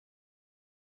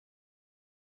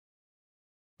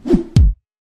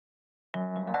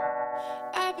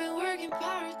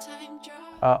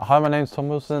Hi, my name's Tom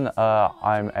Wilson.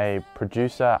 I'm a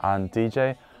producer and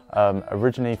DJ,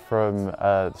 originally from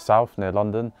the south near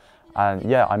London, and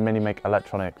yeah, I mainly make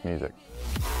electronic music.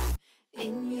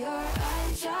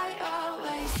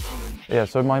 Yeah,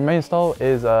 so my main style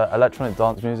is electronic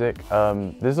dance music.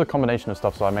 This is a combination of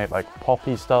stuff, so I make like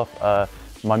poppy stuff.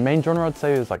 My main genre I'd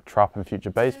say is like trap and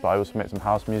future bass, but I also make some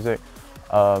house music.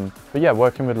 But yeah,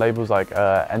 working with labels like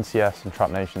NCS and Trap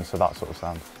Nation, so that sort of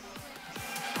sound.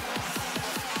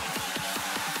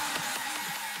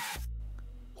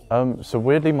 So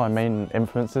weirdly, my main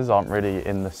influences aren't really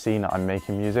in the scene that I'm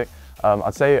making music.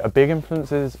 I'd say a big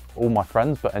influence is all my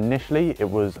friends, but initially it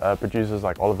was producers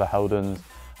like Oliver Heldens,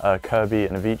 Kirby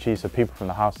and Avicii, so people from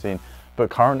the house scene. But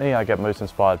currently I get most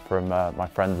inspired from my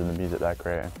friends and the music they're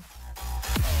creating.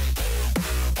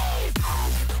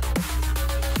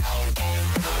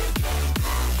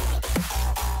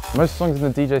 Most songs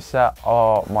in the DJ set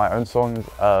are my own songs.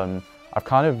 I've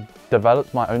kind of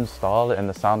developed my own style in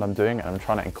the sound I'm doing, and I'm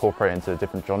trying to incorporate it into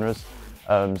different genres.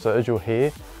 So as you'll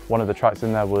hear, one of the tracks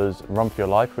in there was Run For Your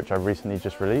Life, which I recently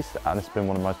just released, and it's been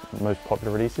one of my most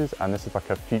popular releases, and this is like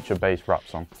a future-based rap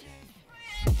song.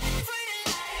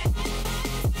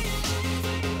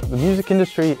 The music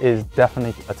industry is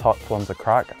definitely a tough one to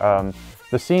crack.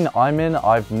 The scene I'm in,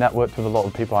 I've networked with a lot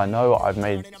of people I know. I've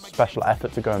made special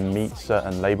effort to go and meet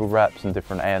certain label reps and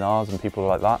different A&Rs and people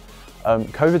like that.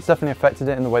 COVID's definitely affected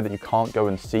it in the way that you can't go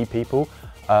and see people,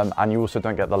 and you also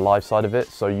don't get the live side of it,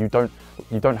 so you don't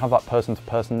have that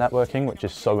person-to-person networking, which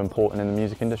is so important in the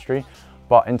music industry.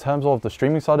 But in terms of the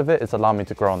streaming side of it, it's allowed me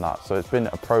to grow on that, so it's been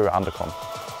a pro and a con.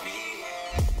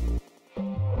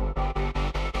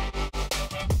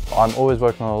 I'm always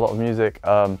working on a lot of music.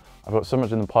 I've got so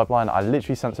much in the pipeline. I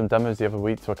literally sent some demos the other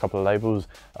week to a couple of labels.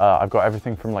 I've got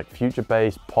everything from like future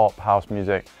bass, pop, house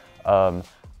music,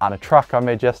 and a track I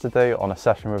made yesterday on a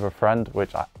session with a friend,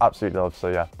 which I absolutely love. So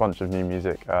yeah, a bunch of new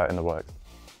music in the works.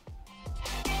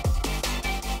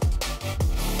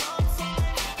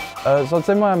 So I'd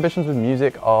say my ambitions with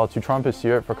music are to try and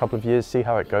pursue it for a couple of years, see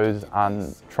how it goes,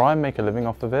 and try and make a living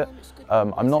off of it.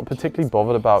 I'm not particularly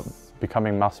bothered about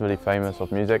becoming massively famous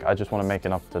off music. I just want to make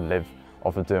enough to live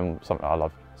off of doing something I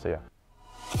love. So yeah.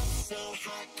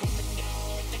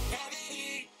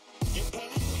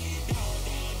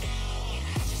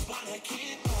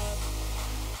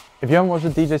 If you haven't watched the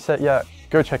DJ set yet,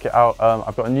 go check it out.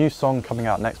 I've got a new song coming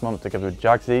out next month together with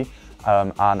Jagsy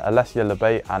and Alessia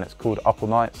Lebate, and it's called Up All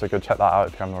Night, so go check that out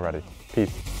if you haven't already.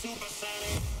 Peace.